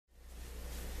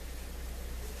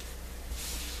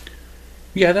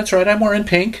Yeah, that's right, I'm wearing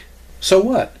pink. So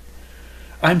what?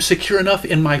 I'm secure enough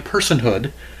in my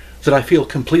personhood that I feel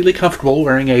completely comfortable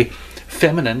wearing a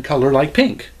feminine color like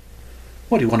pink.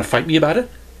 What, do you want to fight me about it?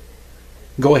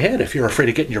 Go ahead if you're afraid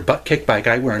of getting your butt kicked by a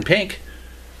guy wearing pink.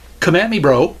 Come at me,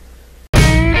 bro.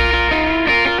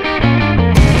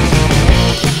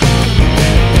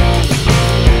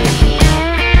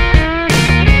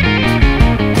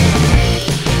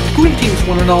 Greetings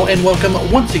one and all, and welcome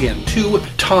once again to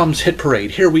Tom's Hit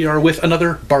Parade. Here we are with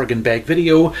another bargain bag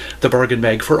video, the bargain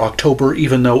bag for October.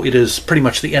 Even though it is pretty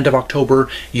much the end of October,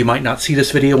 you might not see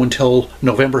this video until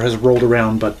November has rolled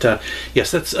around, but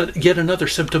yes, that's yet another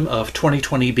symptom of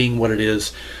 2020 being what it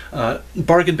is.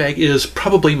 Bargain bag is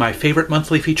probably my favorite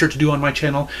monthly feature to do on my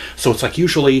channel, so it's like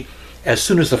usually as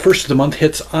soon as the first of the month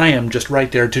hits, I am just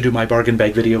right there to do my bargain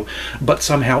bag video, but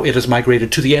somehow it has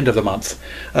migrated to the end of the month,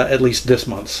 at least this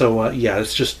month. So yeah,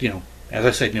 it's just, as I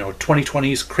said,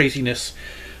 2020's craziness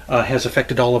has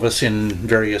affected all of us in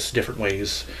various different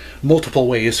ways, multiple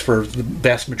ways for the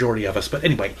vast majority of us. But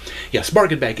anyway, yes,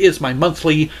 bargain bag is my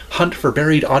monthly hunt for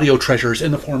buried audio treasures in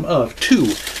the form of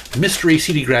 2 mystery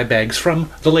CD grab bags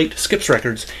from the late Skips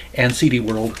Records and CD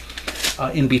World.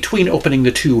 In between opening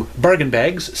the 2 bargain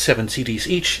bags, 7 CDs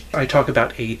each, I talk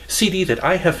about a CD that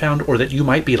I have found or that you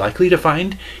might be likely to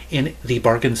find in the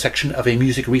bargain section of a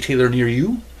music retailer near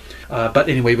you. But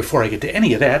anyway, before I get to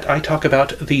any of that, I talk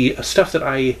about the stuff that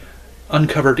I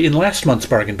uncovered in last month's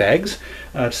bargain bags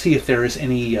to see if there is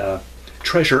any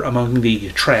treasure among the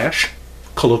trash,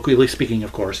 colloquially speaking,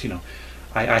 of course.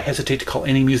 I hesitate to call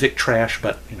any music trash,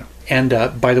 but, And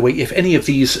by the way, if any of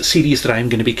these CDs that I'm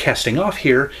going to be casting off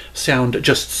here sound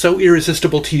just so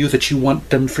irresistible to you that you want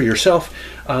them for yourself,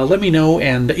 let me know,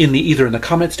 and either in the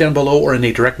comments down below or in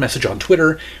a direct message on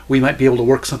Twitter, we might be able to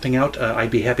work something out.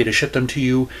 I'd be happy to ship them to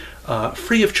you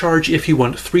free of charge if you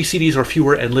want 3 CDs or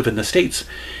fewer and live in the States.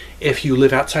 If you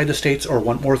live outside the States or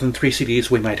want more than 3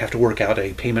 CDs, we might have to work out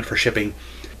a payment for shipping.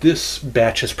 This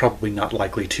batch is probably not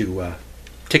likely to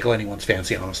tickle anyone's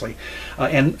fancy, honestly.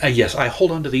 Yes, I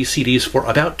hold on to these CDs for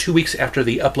about 2 weeks after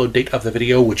the upload date of the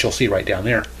video, which you'll see right down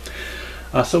there.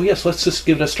 So yes, let's just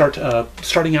give it a start,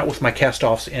 starting out with my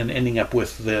cast-offs and ending up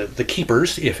with the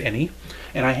keepers, if any.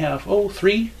 And I have,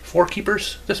 3, 4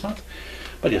 keepers this month.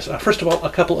 But yes, first of all, a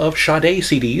couple of Sade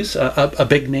CDs, a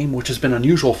big name which has been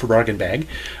unusual for bargain bag,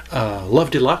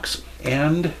 Love Deluxe,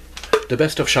 and the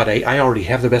Best of Sade. I already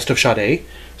have the Best of Sade,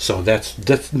 so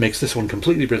that makes this one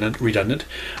completely redundant.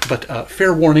 But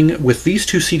fair warning, with these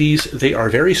 2 CDs, they are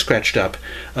very scratched up.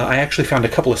 I actually found a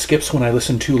couple of skips when I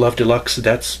listened to Love Deluxe.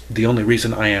 That's the only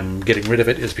reason I am getting rid of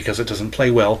it, is because it doesn't play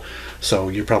well, so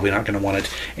you're probably not going to want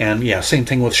it. And yeah, same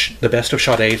thing with the Best of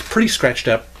Sade. It's pretty scratched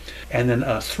up. And then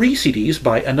 3 CDs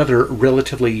by another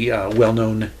relatively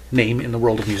well-known name in the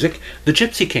world of music, the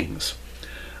Gypsy Kings.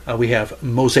 We have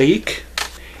Mosaic,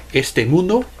 Este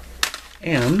Mundo,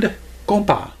 and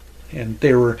Compa, and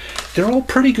they're all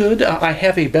pretty good. I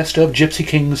have a Best of Gypsy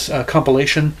Kings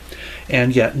compilation,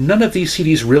 and yeah, none of these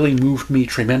CDs really moved me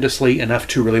tremendously enough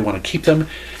to really want to keep them,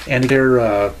 and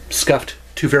they're scuffed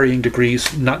to varying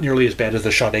degrees, not nearly as bad as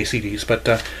the Sade CDs,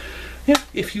 but yeah,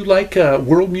 if you like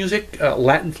world music,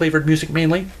 Latin-flavored music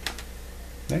mainly,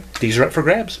 these are up for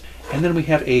grabs. And then we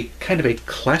have a kind of a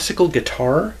classical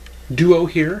guitar duo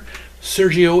here.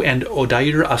 Sergio and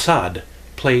Odair Assad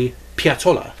play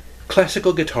Piazzolla.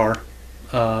 Classical guitar,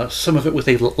 some of it with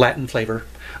a Latin flavor.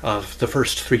 The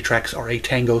first 3 tracks are a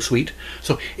tango suite.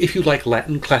 So if you like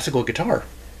Latin classical guitar.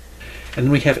 And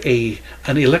then we have an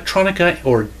electronica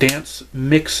or dance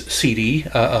mix CD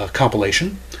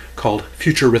compilation called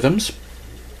Future Rhythms.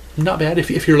 Not bad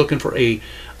if you're looking for an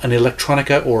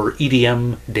electronica or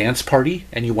EDM dance party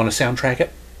and you want to soundtrack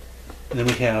it. And then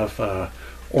we have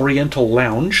Oriental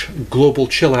Lounge, Global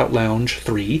Chill Out Lounge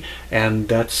 3, and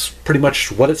that's pretty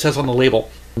much what it says on the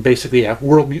label. Basically, yeah,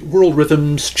 world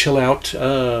rhythms, chill out,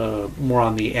 more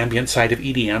on the ambient side of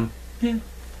EDM. Yeah,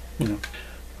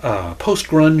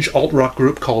 post-grunge alt-rock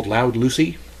group called Loud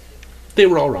Lucy. They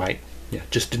were all right. Yeah,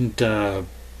 just didn't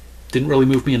really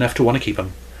move me enough to want to keep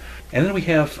them. And then we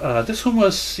have this one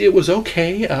was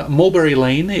okay. Mulberry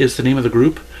Lane is the name of the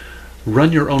group.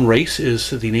 Run Your Own Race is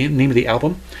the name of the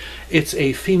album. It's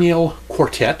a female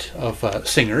quartet of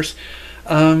singers.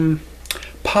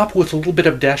 Pop with a little bit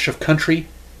of dash of country.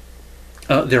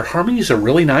 Their harmonies are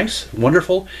really nice,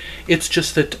 wonderful. It's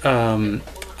just that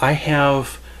I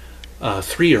have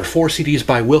 3 or 4 CDs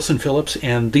by Wilson Phillips,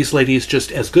 and these ladies,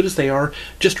 just as good as they are,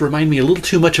 just remind me a little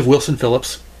too much of Wilson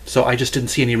Phillips, so I just didn't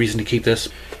see any reason to keep this.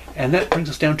 And that brings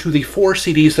us down to the 4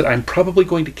 CDs that I'm probably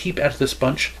going to keep out of this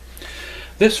bunch.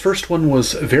 This first one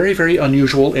was very, very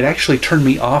unusual. It actually turned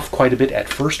me off quite a bit at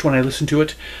first when I listened to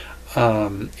it.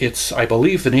 I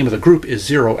believe the name of the group is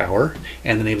 0 Hour,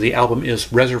 and the name of the album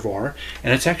is Reservoir,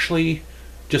 and it's actually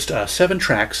just 7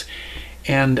 tracks.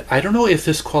 And I don't know if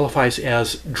this qualifies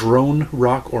as drone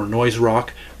rock or noise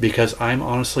rock, because I'm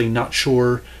honestly not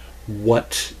sure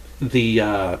what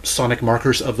the sonic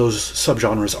markers of those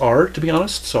subgenres are, to be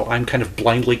honest. So I'm kind of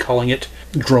blindly calling it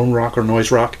drone rock or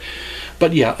noise rock.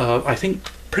 But yeah, I think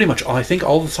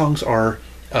all the songs are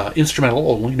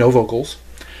instrumental only, no vocals.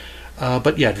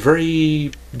 But yeah,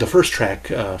 the first track,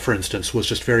 for instance, was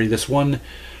just this one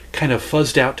kind of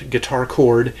fuzzed out guitar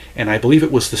chord, and I believe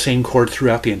it was the same chord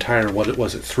throughout the entire,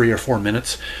 3 or 4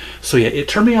 minutes. So yeah, it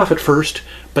turned me off at first,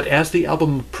 but as the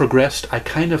album progressed, I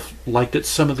kind of liked it.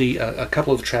 Some of a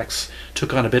couple of the tracks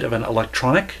took on a bit of an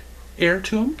electronic air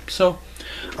to them. So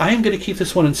I am going to keep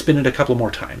this one and spin it a couple more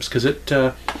times, because it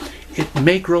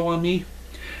may grow on me.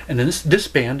 And then this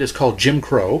band is called Jim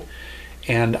Crow,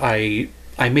 and I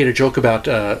made a joke about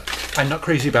I'm not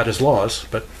crazy about his laws,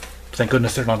 but thank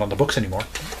goodness they're not on the books anymore.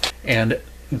 And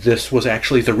this was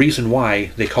actually the reason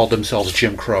why they called themselves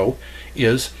Jim Crow,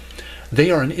 is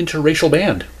they are an interracial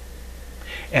band.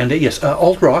 And yes,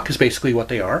 alt rock is basically what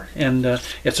they are, and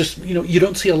it's just, you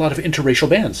don't see a lot of interracial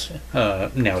bands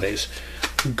nowadays.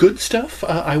 Good stuff.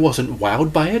 I wasn't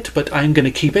wowed by it, but I'm going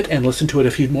to keep it and listen to it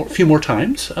a few more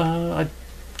times. I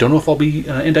don't know if I'll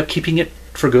end up keeping it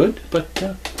for good, but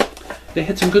they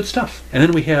had some good stuff. And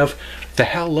then we have the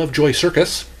Hal Lovejoy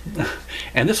Circus,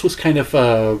 and this was kind of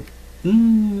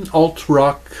alt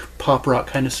rock, pop rock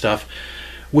kind of stuff,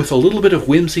 with a little bit of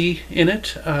whimsy in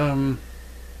it.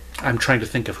 I'm trying to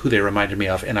think of who they reminded me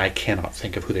of, and I cannot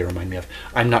think of who they remind me of.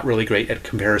 I'm not really great at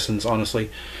comparisons,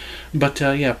 honestly. But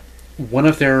yeah, one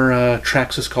of their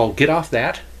tracks is called Get Off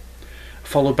That,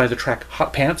 followed by the track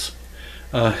Hot Pants.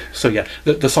 So yeah,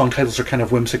 the song titles are kind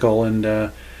of whimsical, and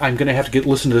I'm going to have to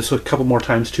listen to this a couple more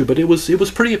times too, but it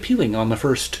was pretty appealing on the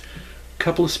first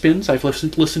couple of spins. I've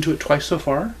listened to it twice so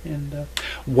far, and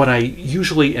what I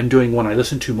usually am doing when I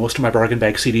listen to most of my Bargain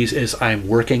Bag CDs is I'm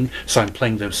working, so I'm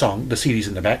playing the CDs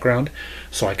in the background,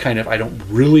 so I don't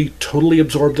really totally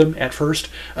absorb them at first,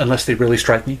 unless they really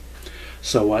strike me.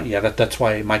 So yeah, that's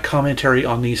why my commentary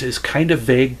on these is kind of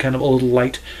vague, kind of a little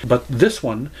light. But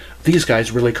these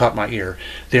guys really caught my ear.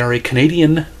 They are a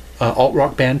Canadian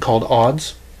alt-rock band called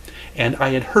Odds, and I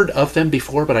had heard of them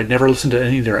before, but I'd never listened to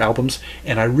any of their albums,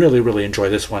 and I really, really enjoy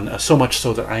this one, so much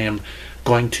so that I am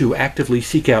going to actively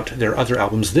seek out their other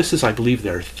albums. This is, I believe,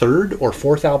 their 3rd or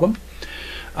 4th album.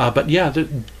 But yeah,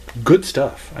 good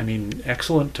stuff. I mean,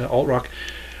 excellent alt-rock.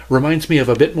 Reminds me of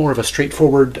a bit more of a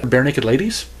straightforward Bare Naked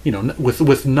Ladies,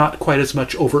 with not quite as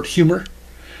much overt humor.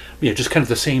 Yeah, just kind of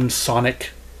the same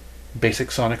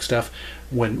basic sonic stuff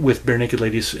with Bare Naked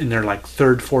Ladies in their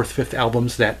 3rd, 4th, 5th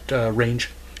albums, that range.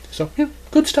 So yeah,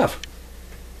 good stuff.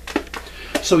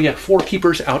 So yeah, 4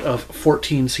 keepers out of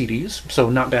 14 CDs, so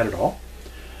not bad at all.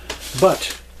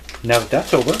 But now that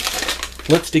that's over,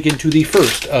 let's dig into the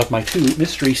first of my 2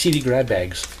 mystery CD grab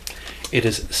bags. It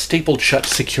is stapled shut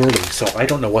securely, so I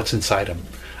don't know what's inside them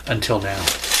until now.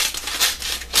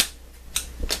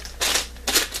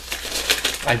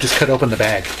 I just cut open the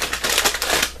bag,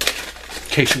 in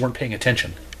case you weren't paying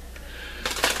attention.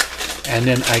 And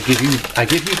then I give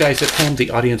you guys at home, the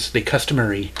audience, the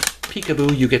customary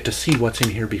peekaboo. You get to see what's in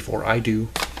here before I do.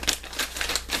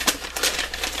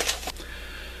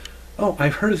 Oh,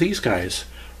 I've heard of these guys.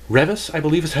 Revis, I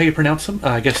believe is how you pronounce them.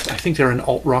 I think they're an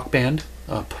alt-rock band,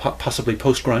 possibly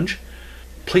post-grunge.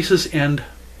 Places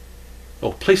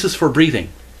for Breathing.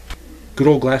 Good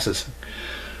old glasses.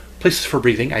 Places for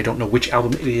Breathing. I don't know which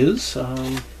album it is,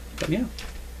 but yeah,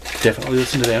 definitely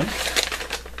listen to them.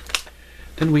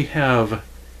 Then we have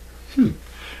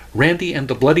Randy and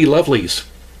the Bloody Lovelies.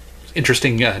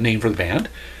 Interesting name for the band.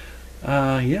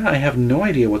 Yeah, I have no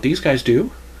idea what these guys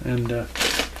do, and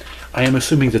I am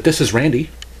assuming that this is Randy.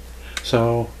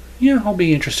 So yeah, I'll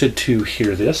be interested to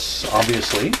hear this,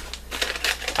 obviously.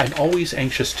 I'm always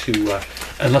anxious to,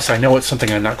 unless I know it's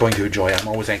something I'm not going to enjoy, I'm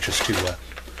always anxious to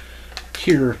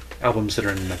hear albums that are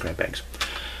in my grab bags.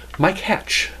 Mike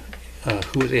Hatch,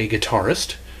 who is a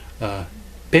guitarist.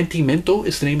 Pentimento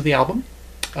is the name of the album.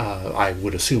 I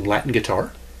would assume Latin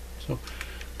guitar. So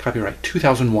copyright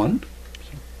 2001.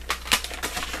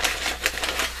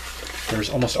 So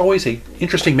there's almost always an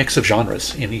interesting mix of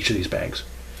genres in each of these bags.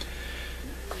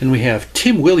 Then we have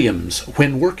Tim Williams,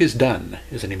 When Work Is Done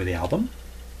is the name of the album.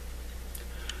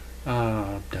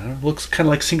 Looks kind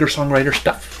of like singer-songwriter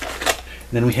stuff.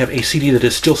 And then we have a CD that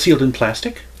is still sealed in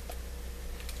plastic.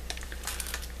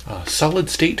 Solid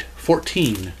State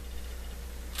 14,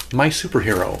 My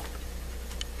Superhero.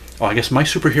 Oh, I guess My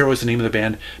Superhero is the name of the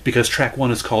band because track 1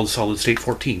 is called Solid State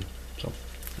 14. So,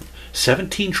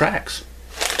 17 tracks.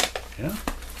 Yeah.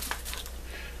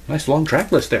 Nice long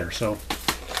track list there, so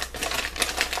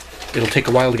it'll take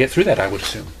a while to get through that, I would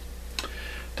assume.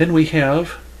 Then we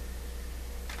have,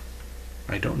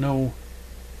 I don't know,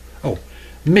 oh,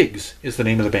 Migs is the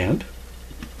name of the band.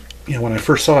 You know, when I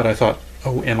first saw it, I thought,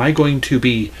 oh, am I going to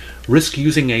be risk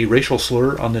using a racial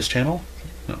slur on this channel?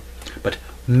 No. But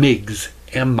Migs,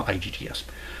 M-I-G-G-S.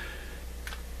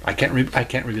 I can't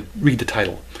read the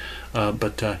title,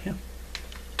 but yeah.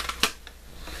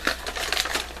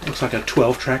 Looks like a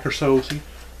 12-track or so. See?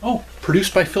 Oh,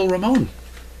 produced by Phil Ramone.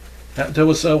 There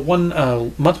was one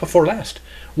month before last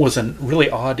was a really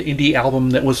odd indie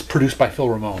album that was produced by Phil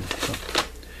Ramone. So,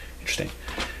 interesting.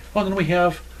 Well, then we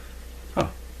have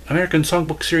American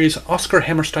Songbook Series Oscar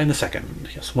Hammerstein II.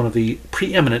 Yes, one of the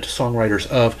preeminent songwriters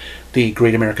of the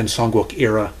Great American Songbook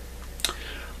era.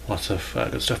 Lots of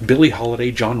good stuff. Billie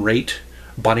Holiday, John Raitt,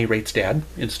 Bonnie Raitt's dad,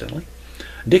 incidentally.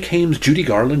 Dick Haymes, Judy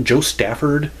Garland, Joe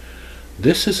Stafford.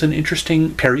 This is an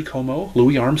interesting Perry Como,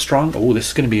 Louis Armstrong. Oh, this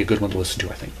is going to be a good one to listen to,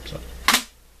 I think. So,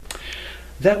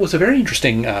 that was a very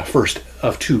interesting first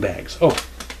of 2 bags. Oh,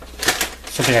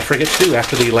 something I forget to do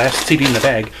after the last CD in the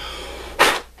bag.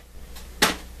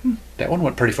 That one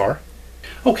went pretty far.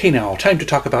 Okay, now, time to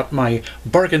talk about my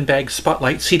Bargain Bag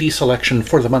Spotlight CD selection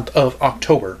for the month of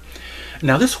October.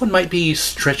 Now, this one might be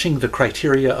stretching the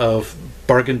criteria of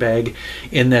Bargain Bag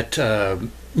in that,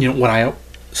 you know, when I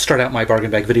start out my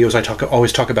Bargain Bag videos, I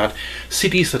always talk about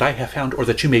CDs that I have found or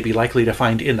that you may be likely to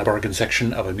find in the bargain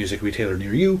section of a music retailer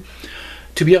near you.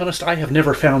 To be honest, I have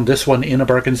never found this one in a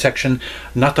bargain section.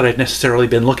 Not that I've necessarily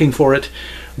been looking for it,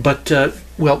 but,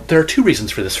 well, there are 2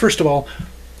 reasons for this. First of all,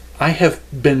 I have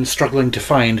been struggling to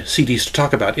find CDs to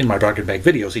talk about in my Bargain Bag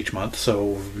videos each month,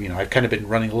 so, you know, I've kind of been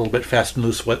running a little bit fast and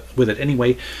loose with it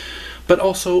anyway. But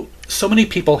also, so many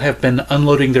people have been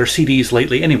unloading their CDs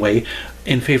lately anyway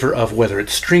in favor of whether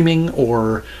it's streaming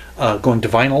or going to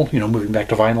vinyl, you know, moving back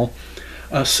to vinyl.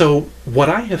 So what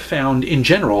I have found in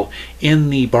general in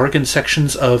the bargain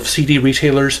sections of CD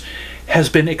retailers has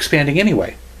been expanding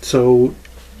anyway. So,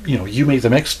 you know, you may the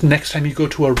next time you go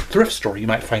to a thrift store, you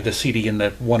might find the CD in the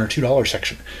 $1 or $2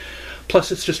 section.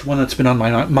 Plus, it's just one that's been on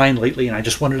my mind lately, and I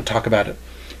just wanted to talk about it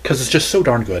because it's just so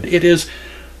darn good. It is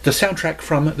the soundtrack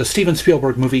from the Steven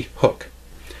Spielberg movie Hook.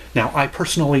 Now, I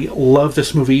personally love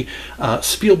this movie.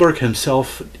 Spielberg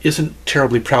himself isn't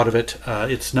terribly proud of it.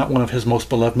 It's not one of his most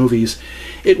beloved movies.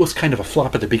 It was kind of a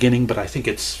flop at the beginning, but I think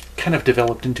it's kind of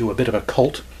developed into a bit of a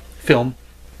cult film.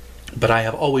 But I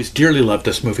have always dearly loved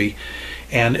this movie,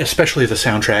 and especially the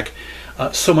soundtrack,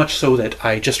 so much so that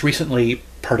I just recently,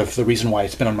 part of the reason why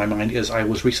it's been on my mind is I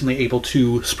was recently able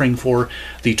to spring for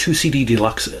the 2 CD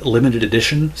Deluxe Limited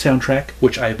Edition soundtrack,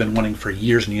 which I've been wanting for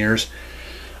years and years.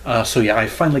 So yeah,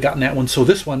 I've finally gotten that one. So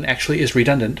this one actually is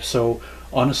redundant, so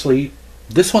honestly,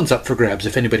 this one's up for grabs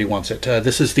if anybody wants it.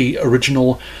 This is the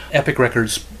original Epic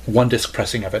Records 1-disc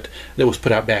pressing of it that was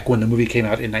put out back when the movie came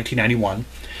out in 1991.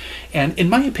 And in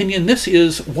my opinion, this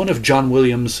is one of John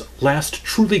Williams' last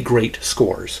truly great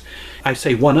scores. I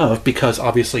say one of because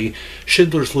obviously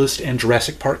Schindler's List and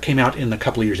Jurassic Park came out in a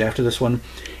couple of years after this one.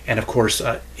 And of course,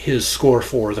 his score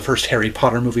for the first Harry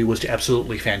Potter movie was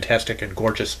absolutely fantastic and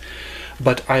gorgeous.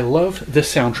 But I love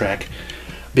this soundtrack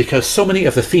because so many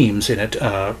of the themes in it,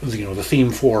 you know, the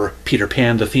theme for Peter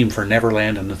Pan, the theme for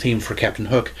Neverland, and the theme for Captain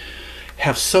Hook,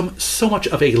 have so much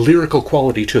of a lyrical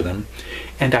quality to them.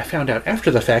 And I found out after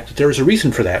the fact that there is a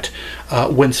reason for that.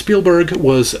 When Spielberg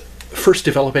was first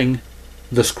developing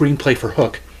the screenplay for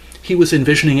Hook, he was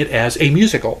envisioning it as a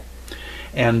musical.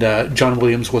 And John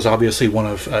Williams was obviously one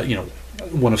of, you know,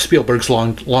 one of Spielberg's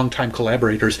long-time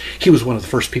collaborators. He was one of the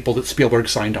first people that Spielberg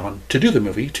signed on to do the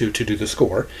movie, to do the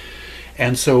score.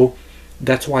 And so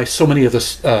that's why so many of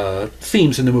the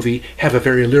themes in the movie have a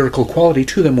very lyrical quality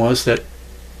to them, was that,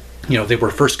 you know, they were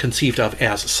first conceived of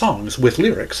as songs with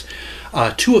lyrics.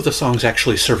 2 of the songs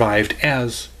actually survived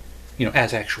as, you know,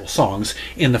 as actual songs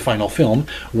in the final film.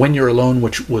 When You're Alone,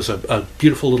 which was a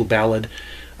beautiful little ballad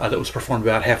that was performed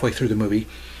about halfway through the movie,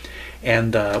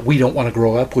 and We Don't Want to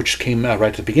Grow Up, which came right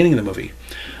at the beginning of the movie.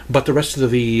 But the rest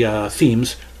of the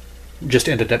themes just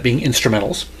ended up being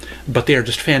instrumentals, but they are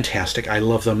just fantastic. I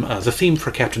love them. The theme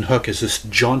for Captain Hook is this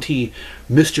jaunty,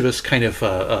 mischievous kind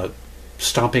of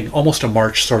stomping, almost a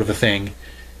march sort of a thing.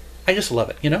 I just love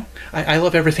it, you know? I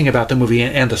love everything about the movie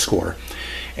and the score.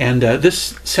 And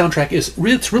this soundtrack is,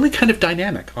 it's really kind of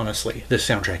dynamic, honestly, this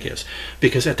soundtrack is.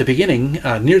 Because at the beginning,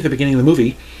 near the beginning of the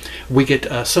movie, we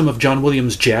get some of John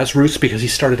Williams' jazz roots because he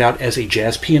started out as a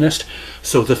jazz pianist.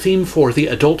 So the theme for the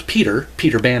adult Peter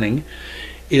Banning,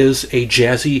 is a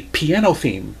jazzy piano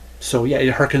theme. So yeah,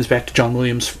 it harkens back to John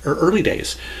Williams' early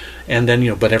days. And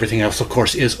then, but everything else, of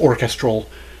course, is orchestral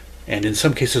and in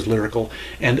some cases lyrical.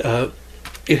 And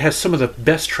it has some of the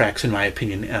best tracks, in my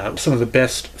opinion, some of the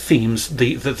best themes.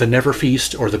 The Never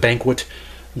Feast or the Banquet,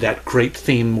 that great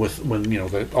theme with when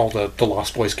all the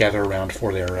Lost Boys gather around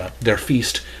for their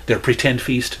feast, their pretend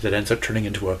feast that ends up turning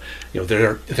into a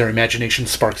their imagination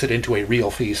sparks it into a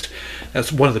real feast.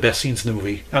 That's one of the best scenes in the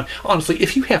movie. Honestly,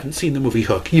 if you haven't seen the movie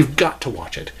Hook, you've got to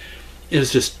watch it. It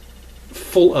is just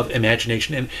full of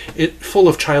imagination and full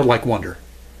of childlike wonder,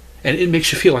 and it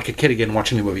makes you feel like a kid again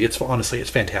watching the movie. It's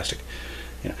fantastic.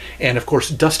 And of course,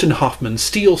 Dustin Hoffman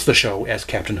steals the show as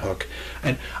Captain Hook.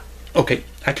 And okay,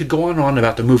 I could go on and on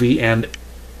about the movie, and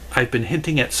I've been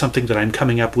hinting at something that I'm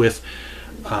coming up with.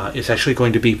 It's actually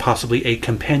going to be possibly a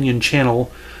companion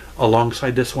channel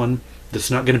alongside this one. That's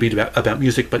not going to be about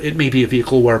music, but it may be a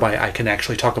vehicle whereby I can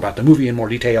actually talk about the movie in more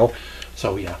detail.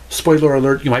 So yeah, spoiler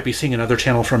alert, you might be seeing another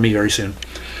channel from me very soon.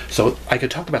 So I could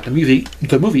talk about the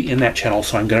movie in that channel,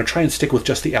 so I'm going to try and stick with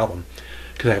just the album,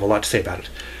 because I have a lot to say about it.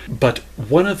 But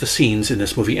one of the scenes in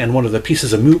this movie, and one of the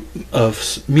pieces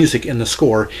of music in the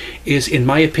score, is, in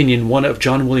my opinion, one of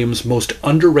John Williams' most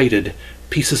underrated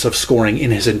pieces of scoring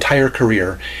in his entire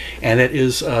career, and that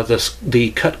is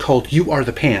the cut called "You Are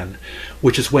the Pan,"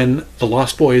 which is when the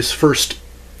Lost Boys first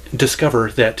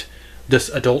discover that this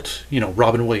adult,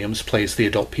 Robin Williams plays the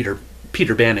adult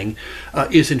Peter Banning,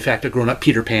 is in fact a grown-up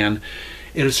Peter Pan.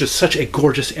 It is just such a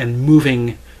gorgeous and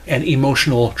moving and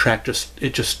emotional track.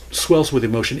 It just swells with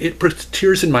emotion. It puts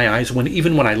tears in my eyes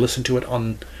even when I listen to it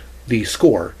on the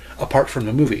score, apart from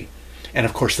the movie. And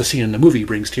of course the scene in the movie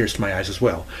brings tears to my eyes as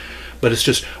well. But it's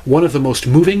just one of the most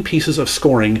moving pieces of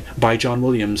scoring by John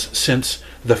Williams since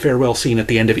the farewell scene at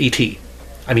the end of E.T.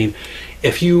 I mean,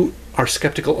 if you are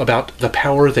skeptical about the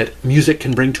power that music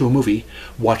can bring to a movie,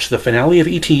 watch the finale of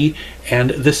E.T.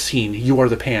 and this scene, "You Are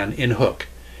the Pan," in Hook.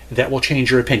 That will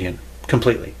change your opinion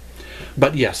completely.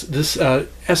 But yes, this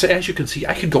as you can see,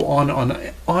 I could go on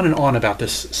and on about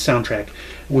this soundtrack,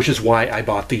 which is why I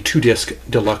bought the 2-disc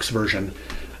deluxe version.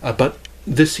 But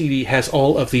this CD has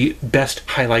all of the best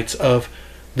highlights of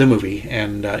the movie,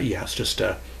 and yeah, it's just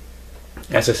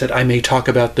as I said, I may talk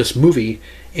about this movie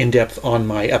in depth on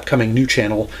my upcoming new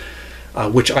channel,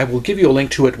 which I will give you a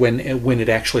link to it when it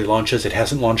actually launches. It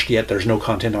hasn't launched yet. There's no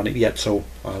content on it yet, so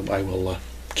I will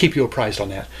keep you apprised on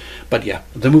that. But yeah,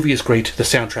 the movie is great. The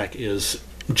soundtrack is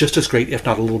just as great, if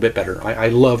not a little bit better. I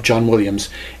love John Williams,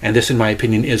 and this, in my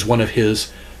opinion, is one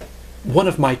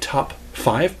of my top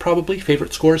 5 probably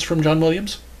favorite scores from John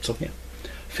Williams. So yeah,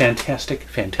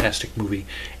 fantastic movie,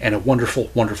 and a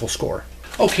wonderful score.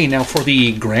 Okay, now for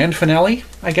the grand finale,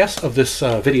 I guess, of this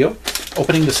video,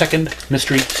 opening the second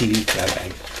mystery CD grab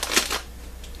bag.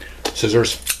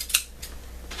 Scissors.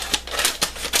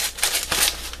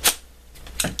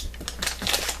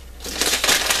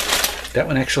 That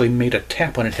one actually made a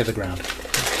tap when it hit the ground.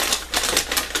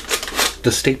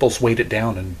 The staples weighed it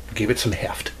down and gave it some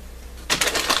heft.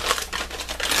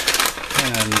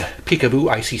 And peekaboo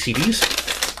ICCDs.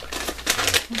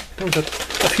 There was a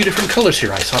few different colors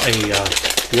here. I saw a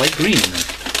light green.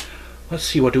 Let's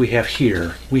see, what do we have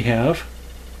here? We have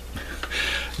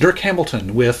Dirk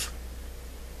Hamilton with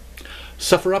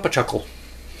Suffer Up a Chuckle.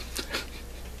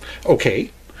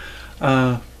 Okay.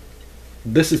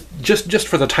 This is just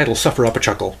for the title "Suffer Up a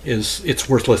Chuckle." It's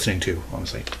worth listening to,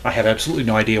 honestly. I have absolutely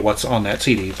no idea what's on that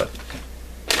CD, but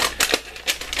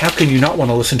how can you not want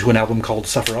to listen to an album called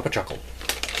 "Suffer Up a Chuckle"?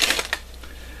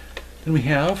 Then we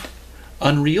have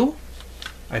Unreal,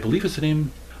 I believe is the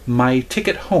name. My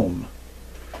Ticket Home.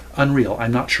 Unreal.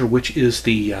 I'm not sure which is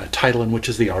the title and which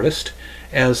is the artist,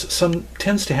 as some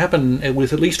tends to happen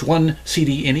with at least one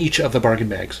CD in each of the bargain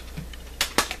bags.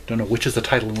 Don't know which is the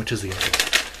title and which is the artist.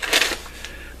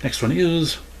 Next one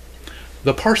is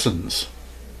The Parsons,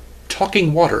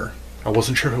 Talking Water. I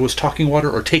wasn't sure if it was Talking Water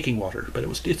or Taking Water, but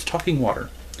it's Talking Water.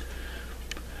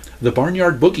 The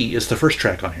Barnyard Boogie is the first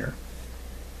track on here.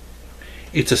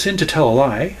 It's a Sin to Tell a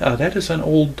Lie. That is an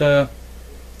old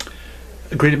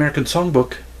Great American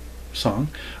Songbook song.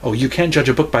 Oh, You Can't Judge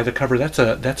a Book by the Cover. That's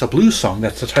a blues song.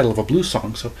 That's the title of a blues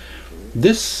song. So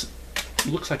this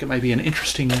looks like it might be an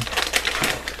interesting...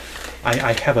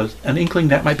 I have an inkling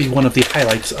that might be one of the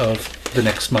highlights of the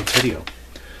next month's video.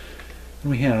 And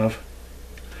we have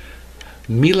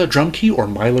Mila Drumkey or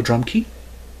Mila Drumkey,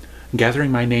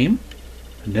 Gathering My Name.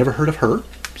 Never heard of her,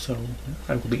 so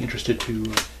I will be interested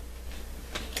to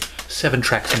 7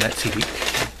 tracks on that CD.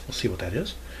 We'll see what that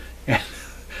is. And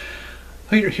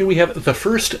here we have the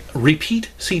first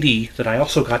repeat CD that I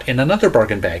also got in another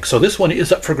bargain bag. So this one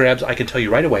is up for grabs, I can tell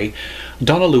you right away.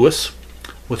 Donna Lewis,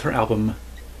 with her album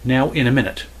Now in a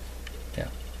Minute. Yeah.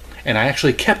 And I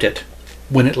actually kept it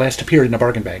when it last appeared in a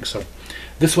bargain bag, so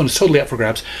this one is totally up for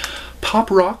grabs.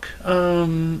 Pop rock,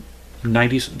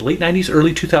 90s, late 90s,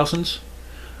 early 2000s,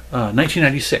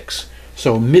 1996.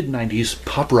 So mid-90s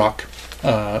pop rock,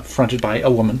 fronted by a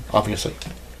woman, obviously.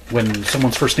 When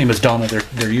someone's first name is Donna,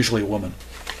 they're usually a woman.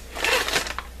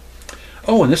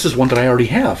 Oh, and this is one that I already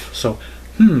have. So,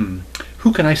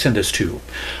 who can I send this to?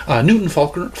 Newton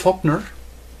Faulkner,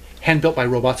 Hand Built by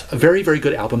Robots. A very, very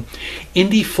good album.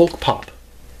 Indie folk pop.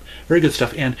 Very good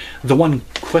stuff. And the one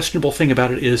questionable thing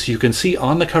about it is you can see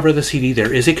on the cover of the CD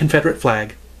there is a Confederate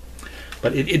flag.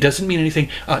 But it doesn't mean anything.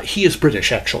 He is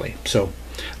British, actually. So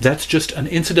that's just an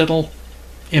incidental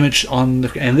image on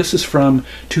the... And this is from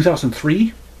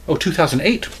 2003? Oh,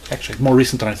 2008, actually. More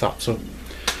recent than I thought. So,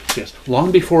 yes.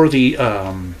 Long before the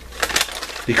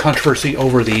controversy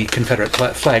over the Confederate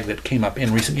flag that came up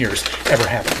in recent years ever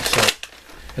happened. So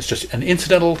it's just an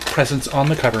incidental presence on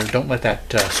the cover. Don't let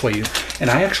that sway you. And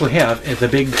I actually have the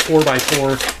big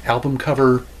 4x4 album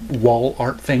cover wall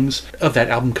art things of that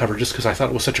album cover just because I thought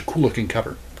it was such a cool looking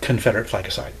cover, Confederate flag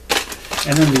aside.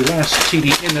 And then the last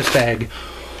CD in this bag,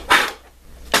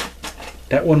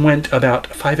 that one went about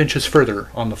 5 inches further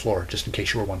on the floor, just in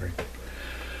case you were wondering.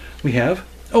 We have,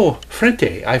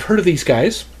 Frente. I've heard of these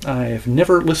guys. I've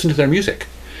never listened to their music,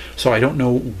 so I don't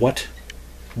know what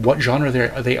genre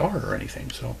they are or anything.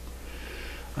 So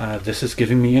this is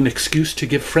giving me an excuse to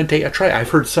give Frente a try.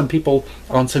 I've heard some people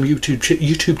on some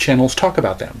YouTube channels talk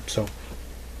about them. So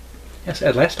yes,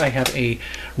 at last I have a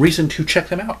reason to check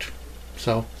them out.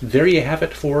 So there you have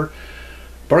it for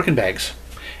bargain bags.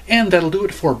 And that'll do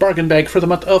it for Bargain Bag for the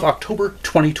month of October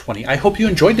 2020. I hope you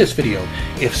enjoyed this video.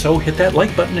 If so, hit that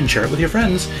like button and share it with your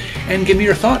friends. And give me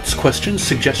your thoughts, questions,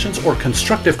 suggestions, or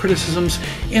constructive criticisms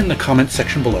in the comments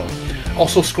section below.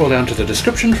 Also scroll down to the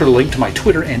description for the link to my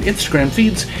Twitter and Instagram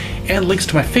feeds, and links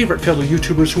to my favorite fellow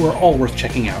YouTubers who are all worth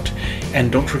checking out.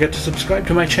 And don't forget to subscribe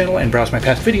to my channel and browse my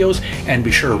past videos, and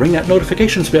be sure to ring that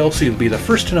notifications bell so you'll be the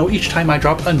first to know each time I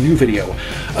drop a new video.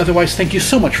 Otherwise, thank you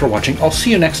so much for watching. I'll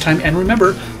see you next time, and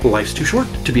remember, life's too short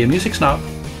to be a music snob.